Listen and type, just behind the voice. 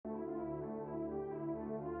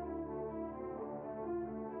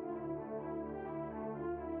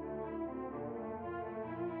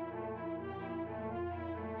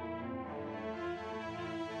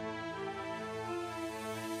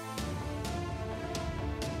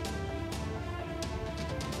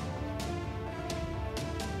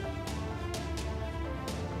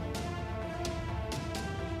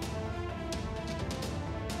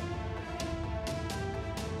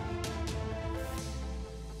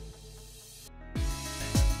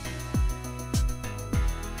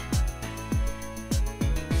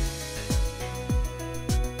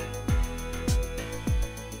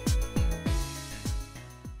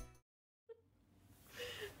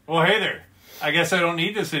Well, hey there. I guess I don't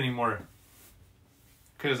need this anymore.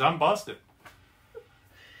 Because I'm busted.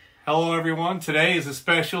 Hello, everyone. Today is a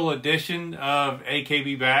special edition of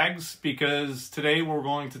AKBBags because today we're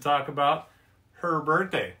going to talk about her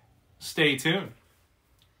birthday. Stay tuned.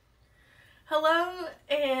 Hello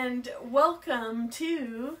and welcome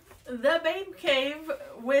to the Babe Cave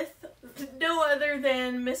with no other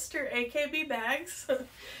than Mr. AKBBags.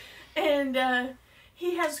 And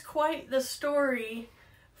he has quite the story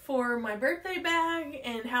for my birthday bag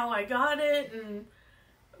and how I got it and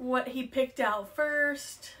what he picked out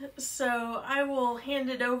first. So I will hand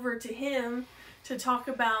it over to him to talk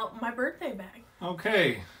about my birthday bag.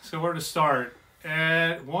 Okay, so where to start?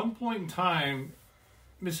 At one point in time,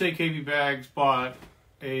 Miss AKBBags bought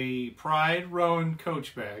a Pride Rowan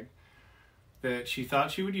Coach bag that she thought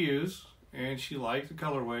she would use, and she liked the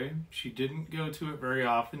colorway. She didn't go to it very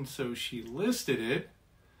often, so she listed it,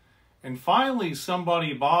 and finally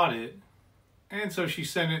somebody bought it, and so she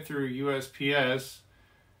sent it through USPS.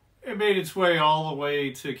 It made its way all the way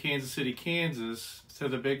to Kansas City, Kansas, to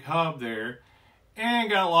the big hub there, and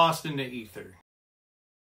got lost in the ether.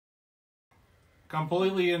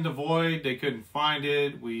 Completely in the void. They couldn't find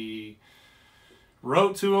it. We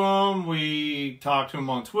wrote to them. We talked to them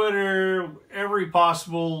on Twitter. Every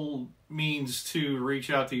possible means to reach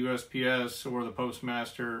out to USPS or the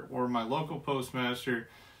postmaster or my local postmaster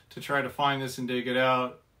to try to find this and dig it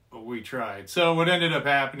out. We tried. So what ended up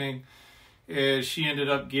happening is she ended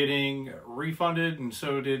up getting refunded, and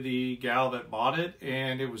so did the gal that bought it,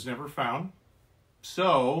 and it was never found.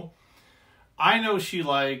 So I know she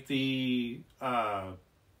liked the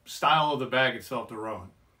style of the bag itself, the Rowan.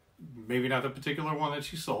 Maybe not the particular one that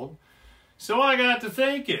she sold. So I got to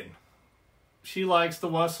thinking, she likes the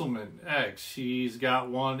Wesselman X. She's got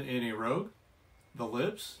one in a Rogue, the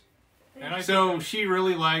lips. So she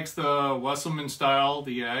really likes the Wesselman style,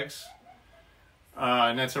 the X.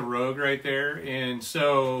 And that's a Rogue right there. And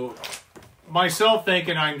so myself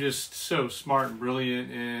thinking I'm just so smart and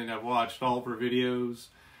brilliant, and I've watched all of her videos.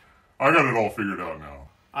 I got it all figured out now.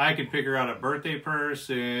 I can pick her out a birthday purse,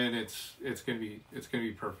 and it's gonna be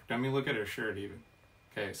perfect. I mean, look at her shirt even.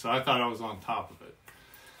 Okay, so I thought I was on top of it.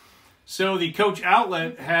 So the Coach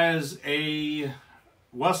outlet has a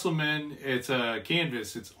Wesselman. It's a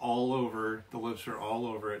canvas. It's all over. The lips are all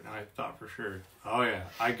over it, and I thought for sure, oh yeah,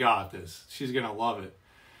 I got this. She's gonna love it.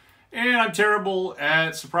 And I'm terrible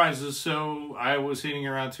at surprises, so I was hinting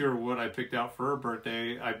around to her what I picked out for her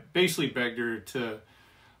birthday. I basically begged her to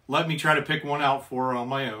let me try to pick one out for her on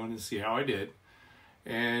my own and see how I did.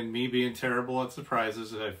 And me being terrible at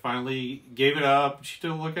surprises, I finally gave it up. She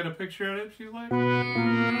took a look at a picture of it. She's like,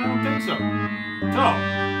 I don't think so.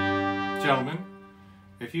 So, gentlemen,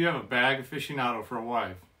 if you have a bag aficionado for a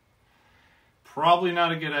wife, probably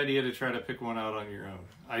not a good idea to try to pick one out on your own.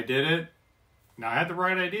 I did it. Now, I had the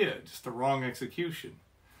right idea, just the wrong execution.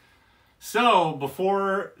 So,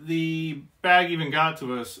 before the bag even got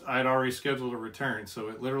to us, I'd already scheduled a return. So,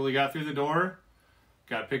 it literally got through the door,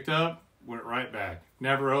 got picked up, went right back.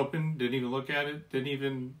 Never opened, didn't even look at it, didn't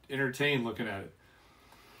even entertain looking at it.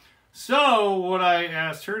 So, what I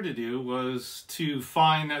asked her to do was to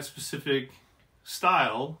find that specific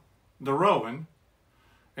style, the Rowan.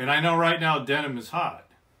 And I know right now denim is hot.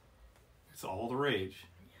 It's all the rage.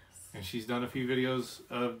 Yes. And she's done a few videos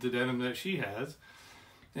of the denim that she has.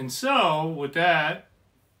 And so, with that,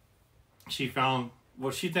 she found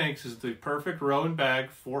what she thinks is the perfect Rowan bag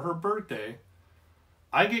for her birthday.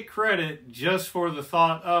 I get credit just for the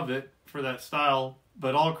thought of it, for that style,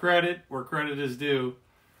 but all credit where credit is due.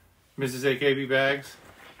 Mrs. AKBBags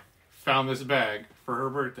found this bag for her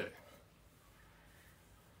birthday.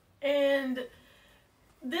 And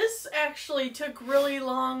this actually took really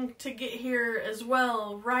long to get here as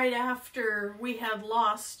well, right after we had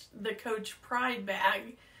lost the Coach Pride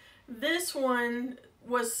bag. This one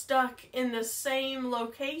was stuck in the same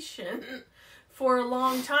location for a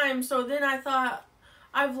long time, so then I thought,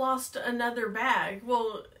 I've lost another bag.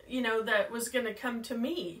 Well, you know, that was going to come to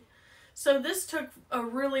me. So this took a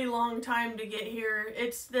really long time to get here.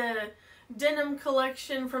 It's the denim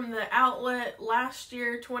collection from the outlet last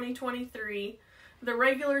year, 2023. The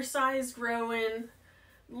regular sized Rowan,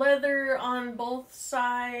 leather on both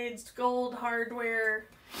sides, gold hardware,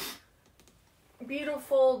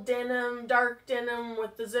 beautiful denim, dark denim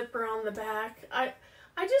with the zipper on the back. I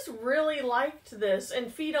just really liked this,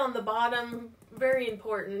 and feet on the bottom, very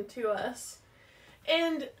important to us.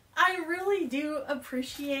 And I really do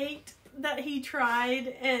appreciate that he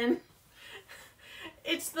tried, and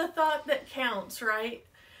it's the thought that counts, right?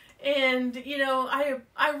 And, you know,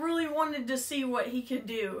 I really wanted to see what he could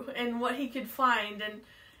do and what he could find. And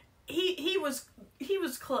he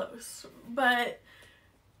was close, but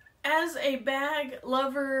as a bag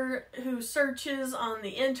lover who searches on the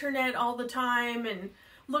internet all the time and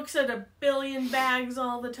looks at a billion bags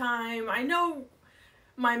all the time, I know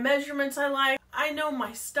my measurements I like, I know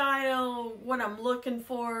my style, what I'm looking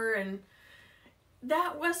for, and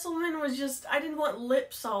that Wesselman was just, I didn't want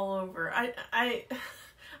lips all over.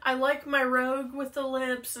 I like my Rogue with the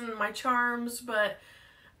lips and my charms, but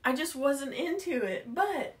I just wasn't into it.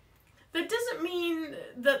 But that doesn't mean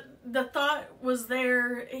that the thought was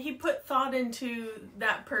there. He put thought into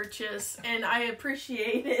that purchase, and I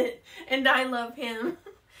appreciate it, and I love him.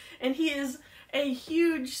 And he is a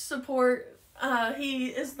huge support. He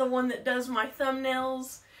is the one that does my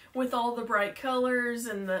thumbnails with all the bright colors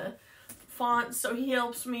and the fonts, so he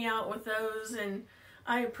helps me out with those, and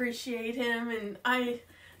I appreciate him. And I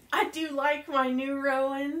do like my new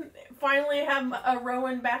Rowan. Finally have a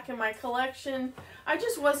Rowan back in my collection. I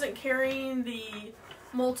just wasn't carrying the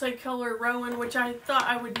multicolor Rowan, which I thought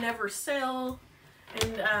I would never sell,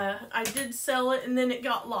 and I did sell it, and then it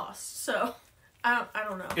got lost, so I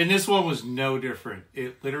don't know. And this one was no different.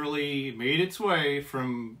 It literally made its way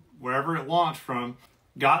from wherever it launched from,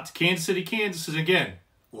 got to Kansas City, Kansas, and again,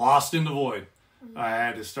 lost in the void. I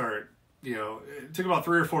had to start, it took about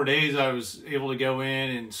 3 or 4 days. I was able to go in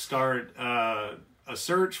and start a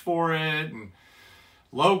search for it, and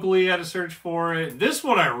locally had to search for it. This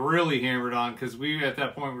one I really hammered on because we, at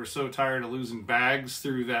that point, were so tired of losing bags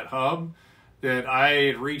through that hub that I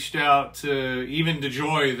had reached out to even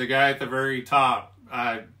DeJoy, the guy at the very top.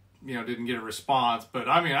 I, didn't get a response, but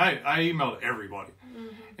I mean, I emailed everybody.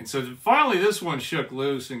 And so finally this one shook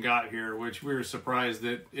loose and got here, which we were surprised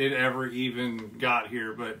that it ever even got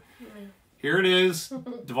here. But here it is,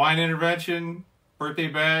 divine intervention, birthday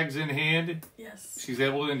bags in hand. Yes. She's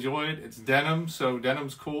able to enjoy it. It's denim, so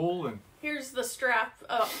denim's cool. And here's the strap.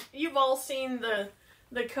 You've all seen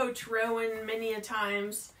the Coach Rowan many a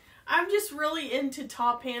times. I'm just really into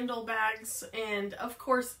top handle bags and, of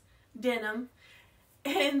course, denim.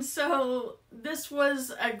 And so this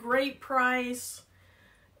was a great price,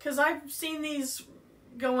 because I've seen these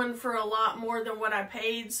going for a lot more than what I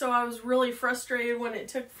paid, so I was really frustrated when it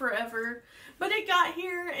took forever. But it got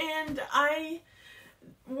here, and I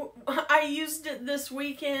used it this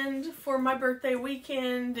weekend for my birthday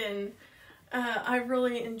weekend, and I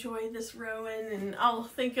really enjoy this Rowan, and I'll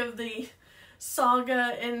think of the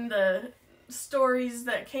saga and the stories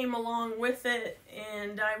that came along with it,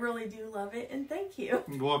 and I really do love it, and thank you.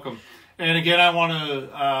 You're welcome. And again, I want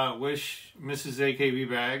to wish Mrs.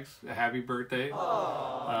 AKBBags a happy birthday.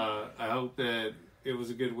 I hope that it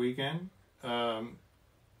was a good weekend.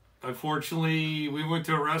 Unfortunately, we went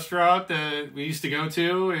to a restaurant that we used to go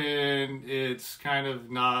to, and it's kind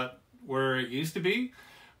of not where it used to be.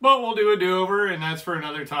 But we'll do a do-over, and that's for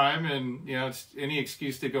another time. And, it's any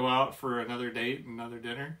excuse to go out for another date, another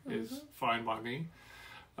dinner is fine by me.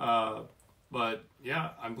 But, yeah,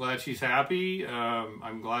 I'm glad she's happy.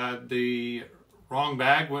 I'm glad the wrong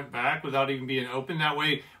bag went back without even being opened. That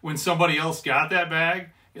way, when somebody else got that bag,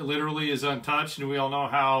 it literally is untouched. And we all know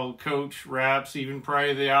how Coach wraps, even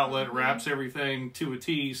probably the outlet wraps everything to a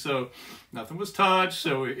T. So nothing was touched.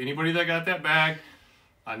 So anybody that got that bag,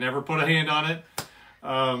 I never put a hand on it.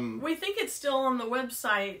 We think it's still on the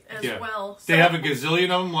website as well. So. They have a gazillion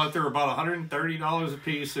of them. They're about $130 a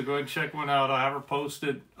piece, so go ahead and check one out. I'll have her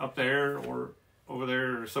posted up there or over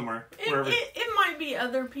there or somewhere. It might be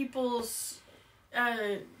other people's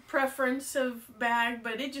preference of bag,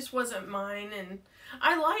 but it just wasn't mine. And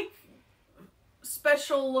I like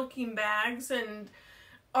special looking bags and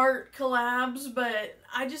art collabs, but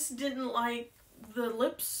I just didn't like the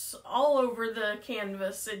lips all over the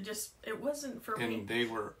canvas. It wasn't for me. And they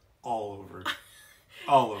were all over.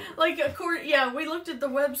 All over. Like, of course, yeah, we looked at the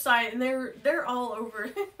website and they're all over.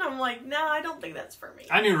 I'm like, no, I don't think that's for me.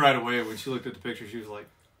 I knew right away when she looked at the picture, she was like,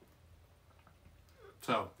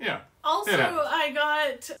 so, yeah. Also, I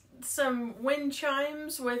got some wind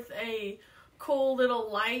chimes with a cool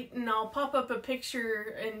little light, and I'll pop up a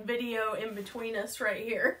picture and video in between us right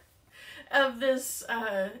here of this,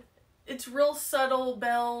 it's real subtle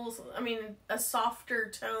bells, a softer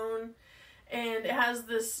tone, and it has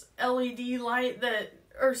this LED light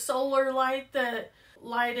or solar light that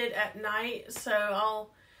light it at night,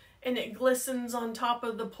 and it glistens on top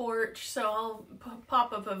of the porch, so I'll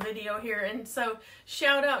pop up a video here. And so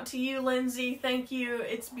shout out to you, Lindsay. Thank you.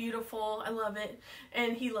 It's beautiful. I love it.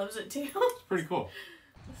 And he loves it too. It's pretty cool.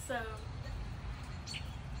 So...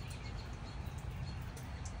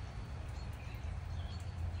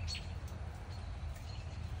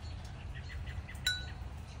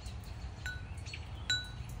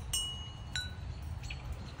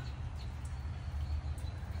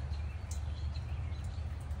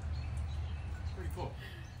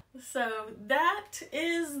 Cool. So that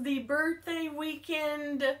is the birthday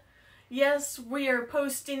weekend. Yes, we are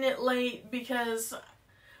posting it late because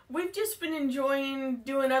we've just been enjoying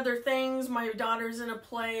doing other things. My daughter's in a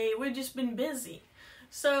play. We've just been busy.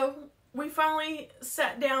 So we finally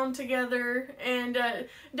sat down together, and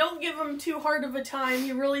don't give him too hard of a time.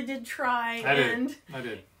 He really did try. I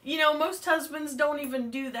did. You know, most husbands don't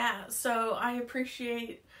even do that. So I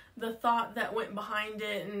appreciate the thought that went behind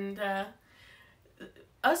it. And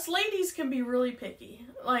us ladies can be really picky.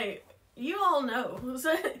 Like, you all know.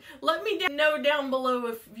 So let me know down below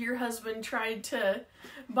if your husband tried to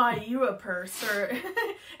buy you a purse, or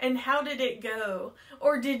and how did it go?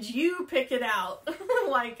 Or did you pick it out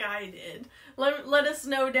like I did? Let us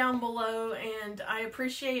know down below, and I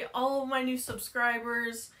appreciate all of my new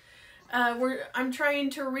subscribers. I'm trying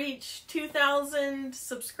to reach 2,000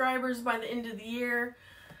 subscribers by the end of the year.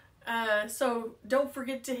 So don't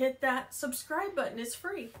forget to hit that subscribe button. It's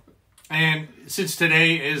free. And since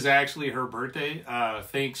today is actually her birthday,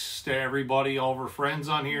 thanks to everybody, all of her friends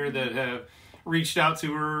on here that have reached out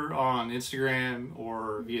to her on Instagram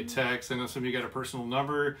or via text. I know some of you got a personal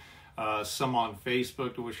number, some on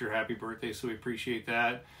Facebook to wish her happy birthday, so we appreciate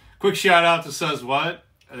that. Quick shout out to Says What.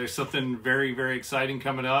 There's something very, very exciting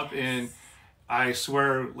coming up, and I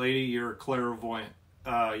swear, lady, you're clairvoyant.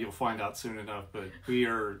 You'll find out soon enough, but we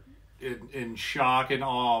are in shock and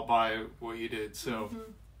awe by what you did. So,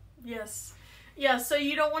 yes. Yeah, so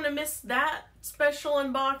you don't want to miss that special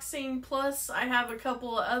unboxing. Plus, I have a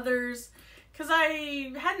couple of others because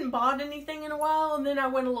I hadn't bought anything in a while, and then I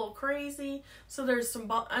went a little crazy. So there's some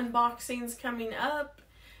unboxings coming up,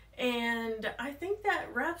 and I think that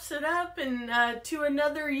wraps it up. And to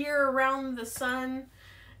another year around the sun,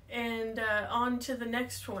 and on to the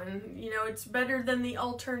next one. You know, it's better than the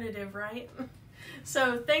alternative, right?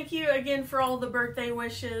 So thank you again for all the birthday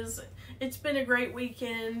wishes. It's been a great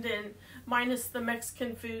weekend, and minus the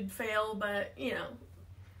Mexican food fail, but you know.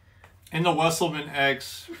 And the Wesselman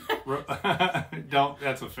X,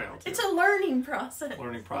 that's a fail too. It's a learning process.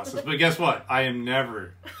 But guess what? I am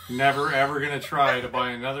never, ever going to try to buy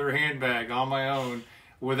another handbag on my own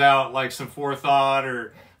without like some forethought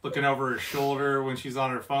or looking over her shoulder when she's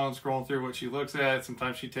on her phone, scrolling through what she looks at.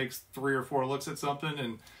 Sometimes she takes 3 or 4 looks at something.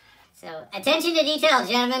 And so, attention to detail,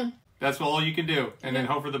 gentlemen. That's all you can do. And then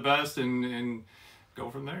hope for the best and go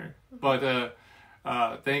from there. But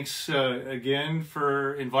thanks again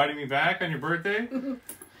for inviting me back on your birthday.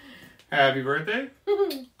 Happy birthday.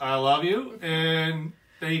 I love you. And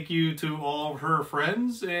thank you to all of her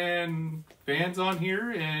friends and fans on here.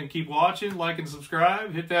 And keep watching, like, and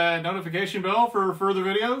subscribe. Hit that notification bell for further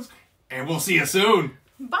videos. And we'll see you soon.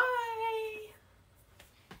 Bye.